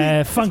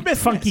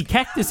mask. funky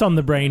cactus on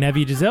the brain, have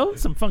you, Giselle?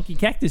 Some funky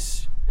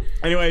cactus.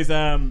 Anyways,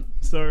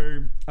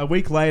 so a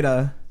week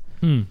later,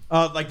 Hmm.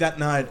 like that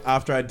night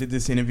after I did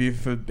this interview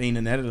for being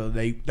an editor,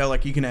 they're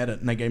like, "You can edit,"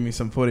 and they gave me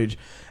some footage.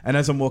 And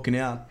as I'm walking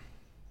out,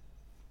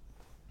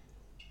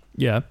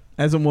 Yeah.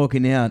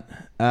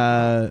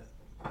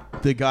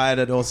 The guy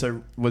that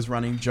also was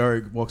running,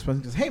 Joe, walks by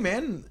and goes, "Hey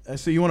man,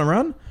 so you want to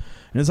run?"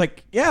 And it's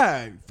like,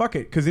 "Yeah, fuck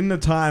it," because in the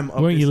time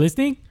of Weren't this- you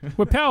listening?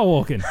 We're power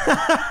walking.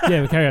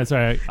 Yeah, carry on.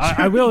 Sorry,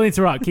 I will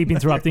keep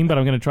interrupting, but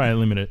I'm going to try and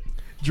limit it.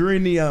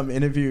 during the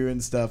interview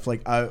and stuff,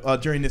 like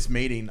during this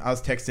meeting, I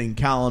was texting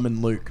Callum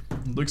and Luke.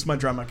 Luke's my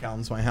drummer,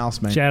 Callum's my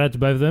housemate. Shout out to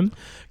both of them.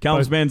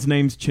 Callum's band's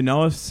name's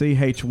Chynoweth,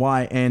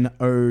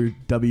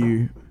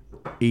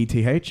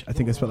 CHYNOWETH. I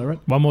think I spelled that right.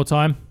 One more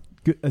time.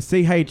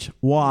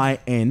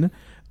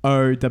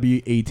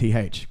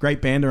 CHYNOWETH.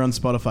 Great band. They're on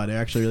Spotify. They're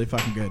actually really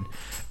fucking good.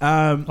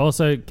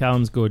 Also,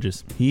 Callum's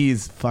gorgeous. He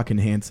is fucking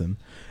handsome.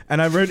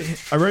 And I wrote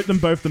them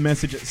both the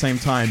message at the same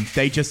time.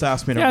 They just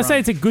asked me to Yeah, I run. say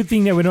it's a good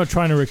thing that we're not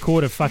trying to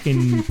record a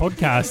fucking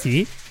podcast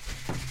here.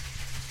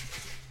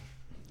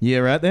 Yeah,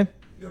 right there.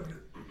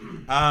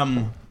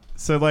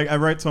 So like I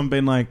wrote to him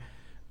being like,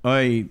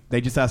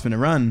 they just asked me to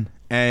run,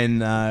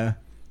 and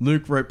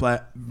Luke wrote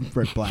black.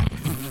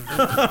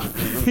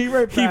 He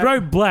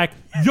wrote black.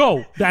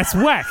 Yo, that's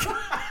whack.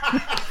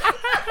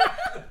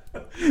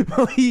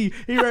 Well, he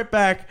wrote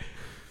back,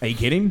 "Are you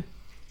kidding?"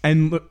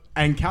 And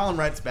Callum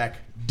writes back,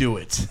 "Do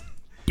it.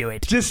 Do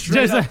it. Just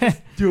straight up,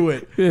 just do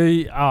it."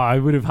 I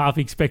would have half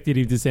expected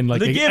him to send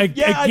like a I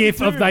gif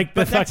did of too, like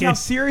the but that's fucking. how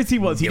serious he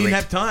was. He didn't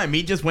have time.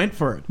 He just went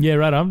for it. Yeah,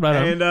 right on.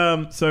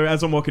 And so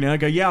as I'm walking in, I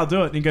go, "Yeah, I'll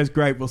do it." And he goes,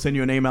 "Great, we'll send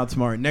you an email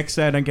tomorrow." Next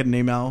day, I don't get an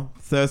email.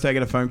 Thursday, I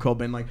get a phone call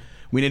being like,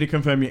 "We need to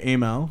confirm your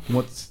email.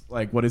 What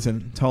is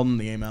it?" Told them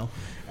the email,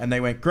 and they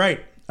went, "Great.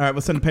 All right,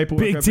 we'll send the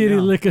paperwork." Big over Titty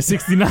now." Liquor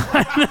 69.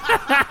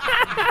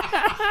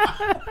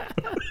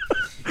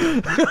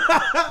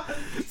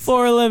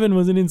 411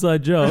 was an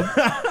inside job.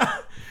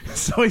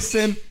 So I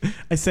sent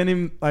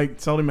him,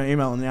 told him my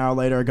email, and an hour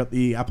later I got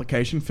the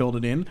application, filled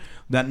it in.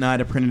 That night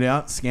I printed it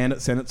out, scanned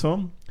it, sent it to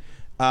him.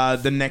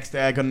 The next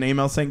day I got an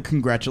email saying,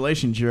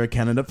 "Congratulations, you're a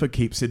candidate for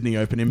Keep Sydney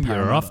Open in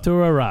Parramatta." You're off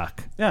to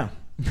Iraq. Yeah.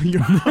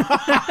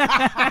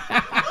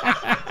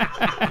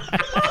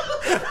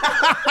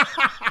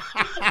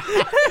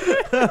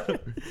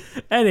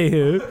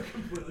 Anywho.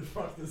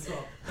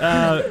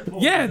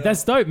 Yeah,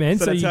 that's dope, man.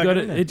 So that's you how I got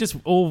got it. in. It just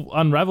all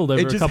unraveled over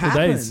It a just couple of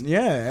happened. days.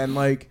 Yeah, and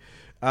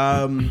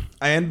I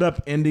ended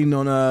up ending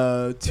on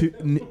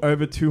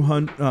over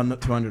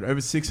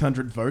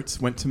 600 votes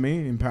went to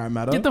me in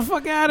Parramatta. Get the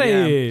fuck out of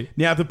Yeah. here.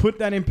 Now, to put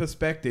that in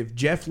perspective,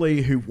 Jeff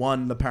Lee, who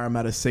won the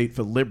Parramatta seat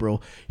for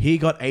Liberal, he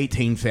got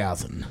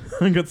 18,000.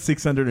 I got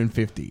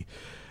 650.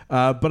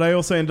 But I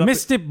also ended up...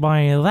 Missed it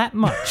by that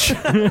much.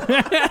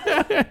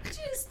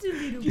 Just a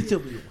little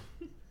bit.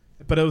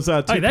 But it was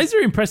Hey, those are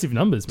impressive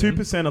numbers, man.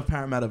 2% of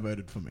Parramatta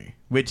voted for me,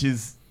 which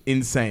is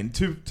insane.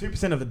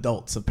 2% of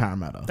adults of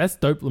Parramatta. That's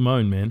dope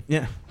Lamone, man.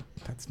 Yeah,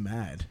 that's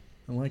mad.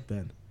 I like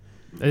that.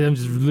 I'm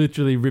just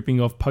literally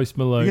ripping off Post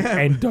Malone Yeah.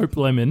 and Dope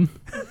Lemon.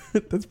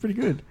 That's pretty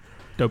good.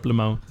 Dope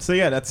Lamone. So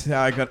yeah, that's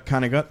how I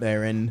got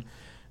there, and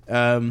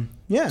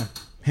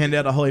hand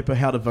out a whole heap of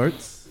how to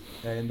votes.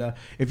 And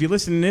if you're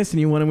listening to this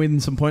and you want to win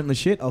some pointless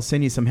shit, I'll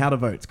send you some how to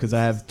votes because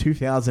I have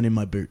 2,000 in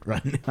my boot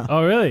right now.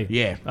 Oh, really?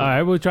 Yeah. All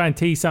right, we'll try and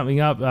tee something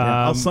up.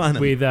 I'll sign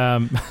 'em. With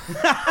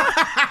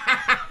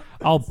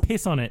I'll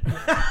piss on it.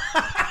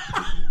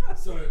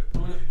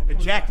 But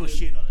Jack will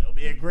shit on it. It'll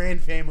be a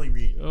grand family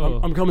reunion.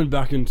 Oh. I'm coming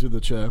back into the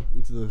chair,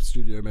 into the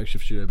studio,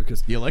 makeshift studio,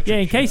 because The electric.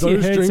 Yeah, in case you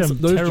Those heard drinks- some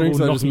those terrible drinks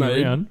I just knocking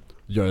made. around.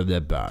 yo, they're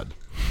bad.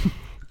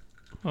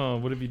 Oh,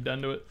 what have you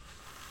done to it?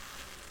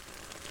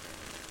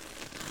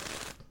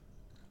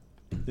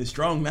 They're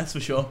strong, that's for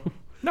sure.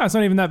 No, it's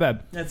not even that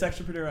bad. That's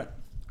actually pretty right.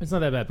 It's not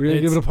that bad. We're gonna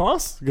It's- give it a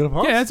pass. Get a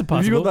pass. Yeah, it's a If you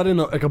possible. got that in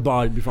like a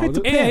bar, you'd be fine with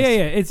it. Yeah.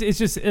 It's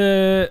just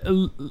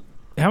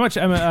how much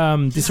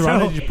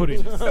Disaronno did you put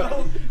in?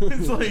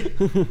 It's like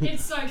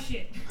It's so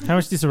shit. How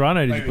much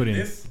Disaronno did you put in?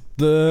 this.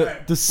 The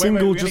Wait, the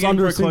single we're gonna just get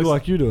under a very single close.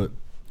 like you do it.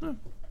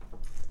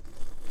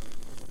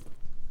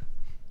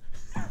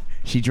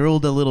 She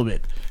drooled a little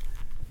bit.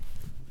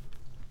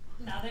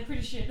 Nah, they're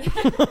pretty shit.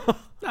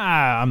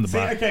 Ah, I'm the See,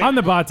 bar. okay. I'm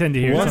the bartender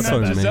here. What? It's So not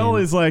that bad. mean. Giselle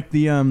is like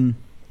the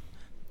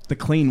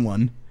clean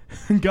one.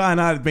 Guy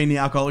and I have been the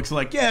alcoholics. Are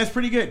like, yeah, it's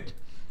pretty good.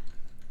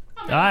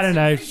 I don't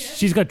know.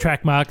 She's got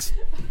track marks.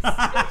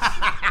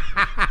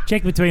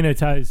 Check between her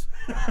toes.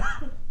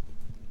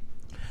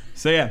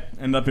 So yeah,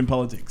 end up in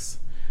politics,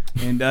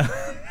 and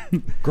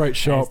Great As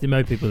shop. do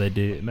most people that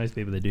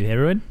do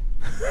heroin.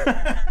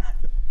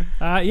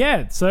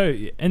 Yeah, so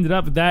ended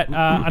up with that.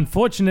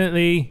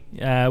 Unfortunately,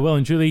 well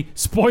and truly,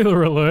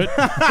 spoiler alert,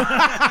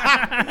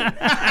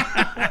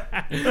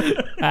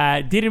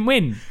 didn't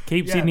win.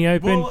 Keep Sydney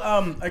open.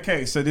 Well,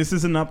 okay, so this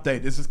is an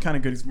update. This is kind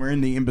of good because we're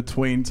in the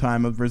in-between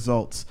time of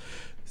results.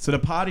 So the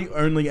party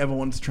only ever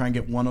wanted to try and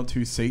get 1 or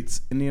 2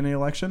 seats in the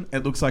election.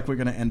 It looks like we're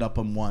going to end up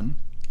on 1,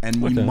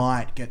 and we Okay.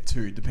 might get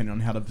 2 depending on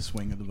how the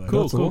swing of the vote.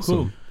 Cool, That's cool, awesome.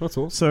 cool. That's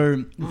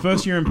awesome. So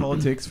first year in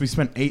politics, we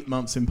spent 8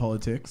 months in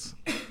politics,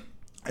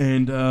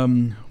 and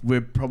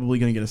we're probably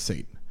going to get a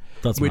seat.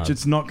 That's Which mad.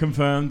 it's not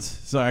confirmed,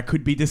 so I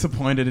could be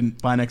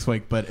disappointed by next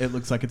week, but it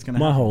looks like it's going to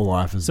My happen. whole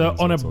life is. So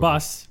on a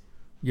bus,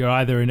 you're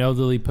either an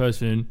elderly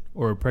person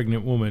or a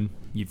pregnant woman.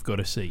 You've got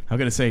a seat. I've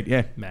got a seat,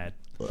 yeah. Mad.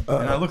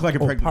 And I look like a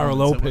or pregnant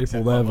parallel woman, so it works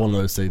people, out they have quite one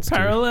of those seats. too.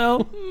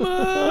 Parallel.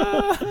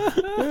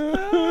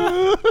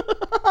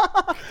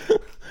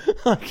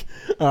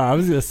 I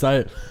was gonna say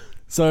it.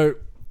 So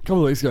a couple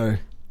of weeks ago,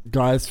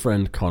 Guy's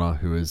friend Connor,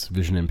 who is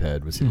vision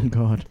impaired, was here. Oh,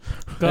 God.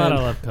 God, And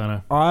I love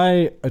Connor.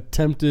 I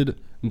attempted,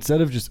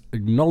 instead of just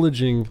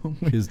acknowledging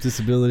his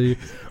disability,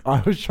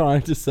 I was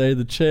trying to say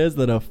the chairs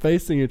that are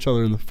facing each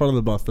other in the front of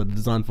the bus that are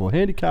designed for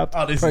handicapped,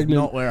 Oh, this is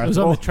pregnant, not where I It was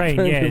on the Oh, train.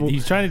 pregnant Yeah, people.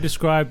 he's trying to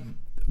describe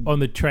on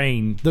the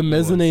train. the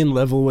mezzanine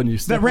level when you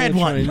step red on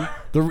the one. train.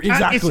 The, Can't you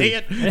exactly. see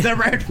it? The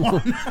red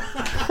one.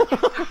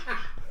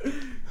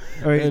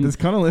 Wait, And- does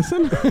Connor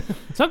listen?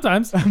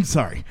 Sometimes. I'm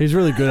sorry. He's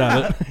really good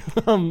at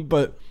it.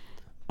 But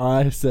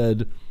I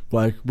said,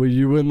 like, were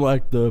you in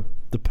like the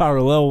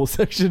parallel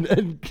section?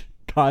 And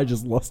Guy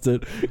just lost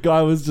it.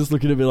 Guy was just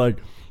looking at me like,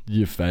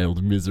 You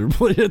failed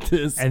miserably at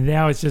this. And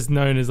now it's just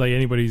known as like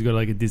anybody who's got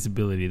like a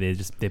disability.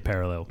 They're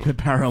parallel. The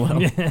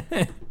parallel.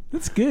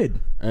 That's good.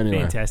 Anyway.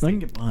 I Fantastic. can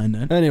get behind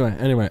that.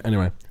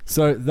 Anyway.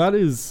 So that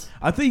is...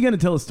 I thought you were going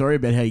to tell a story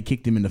about how you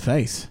kicked him in the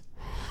face.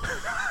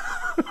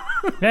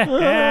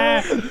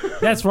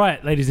 That's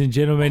right, ladies and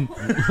gentlemen.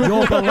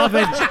 Your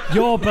beloved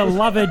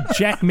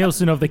Jack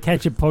Milson of the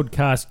Catch It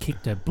podcast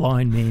kicked a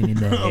blind man in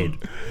the head.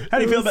 How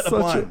do you feel It was about the such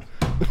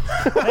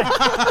blind?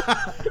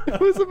 It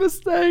was a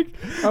mistake.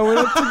 I went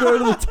up to go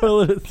to the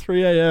toilet at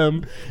 3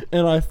 a.m.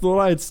 and I thought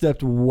I had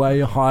stepped way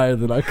higher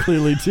than I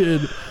clearly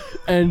did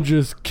and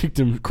just kicked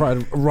him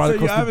right So across you're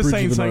the either bridge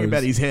saying of the something nose.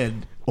 about his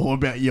head or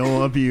about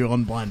your view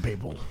on blind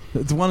people.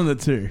 It's one of the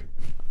two.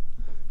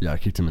 Yeah, I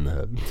kicked him in the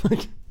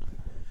head.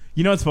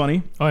 You know what's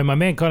funny? Oh, my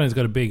man Connor's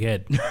got a big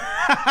head.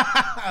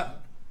 I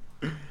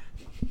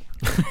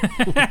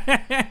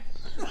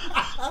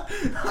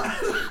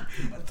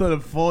thought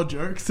of 4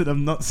 jokes and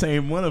I'm not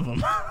saying one of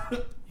them.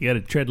 You got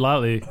to tread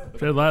lightly.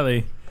 Tread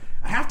lightly.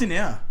 I have to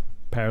now.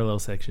 Parallel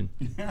section.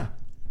 Yeah.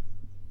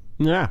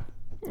 Yeah.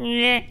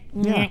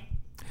 Yeah.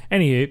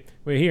 Anywho,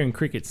 we're here in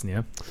crickets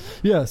now.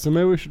 Yeah, so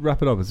maybe we should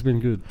wrap it up. It's been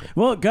good.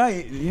 Well,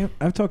 Guy, yeah,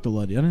 I've talked a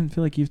lot. I don't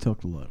feel like you've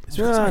talked a lot.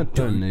 I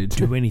don't need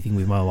to. Do anything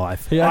with my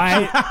life. He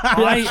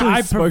actually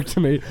I spoke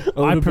to me a I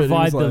little bit. He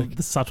provide was like,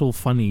 the subtle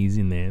funnies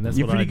in there. That's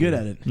You're what pretty I good do.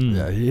 at it. Mm.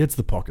 yeah, he hits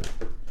the pocket.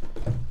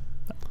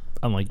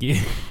 Unlike you.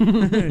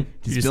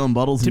 Just spilling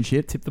bottles and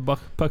shit. Tip the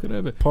bucket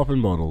over.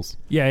 Popping bottles.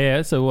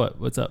 Yeah. So what?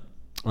 What's up?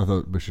 I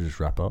thought we should just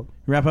wrap up.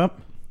 Wrap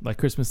up. Like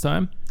Christmas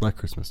time? Like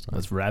Christmas time.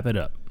 Let's wrap it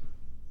up.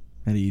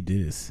 How do you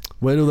do this?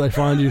 Where do they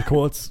find you,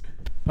 Quartz?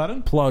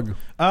 Pardon? Plug.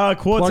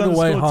 Quartz Plug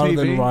away harder TV.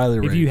 than Riley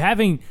If Reid. you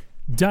haven't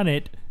done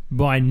it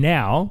by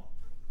now,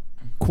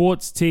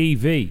 Quartz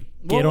TV.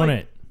 Get Well, on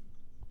like- it.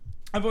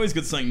 I've always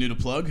got something new to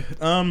plug.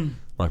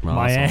 Like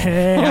My arsehole.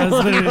 ass.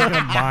 Literally just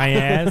gonna my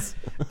ass.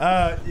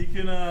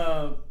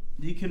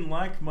 You can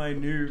like my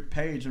new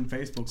page on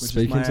Facebook, which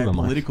Speak is my into the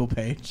mic. political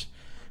page,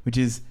 which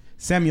is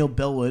Samuel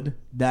Bellwood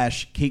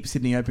 - Keep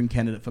Sydney Open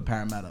candidate for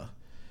Parramatta.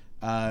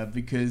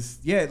 Because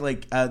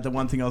the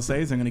one thing I'll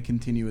say is I'm going to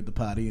continue with the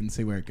party and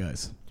see where it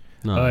goes.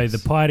 Oh, Nice. the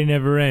party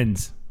never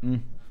ends.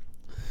 Mm.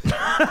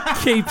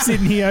 Keep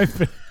Sydney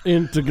open.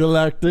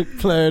 Intergalactic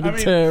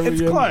planetarium.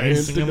 it's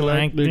close.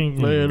 Intergalactic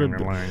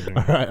planetarium.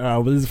 All right,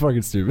 well, this is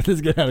fucking stupid. This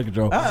is getting out of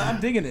control.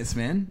 I'm digging this,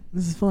 man.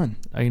 This is fun.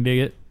 I can dig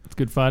it. It's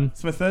good fun.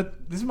 It's my third.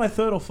 This is my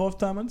third or fourth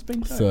time on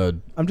Spin Code.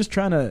 Third. I'm just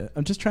trying to.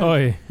 Oh,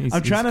 yeah.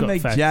 I'm trying to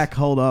make facts. Jack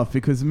hold off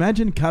because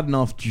imagine cutting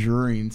off during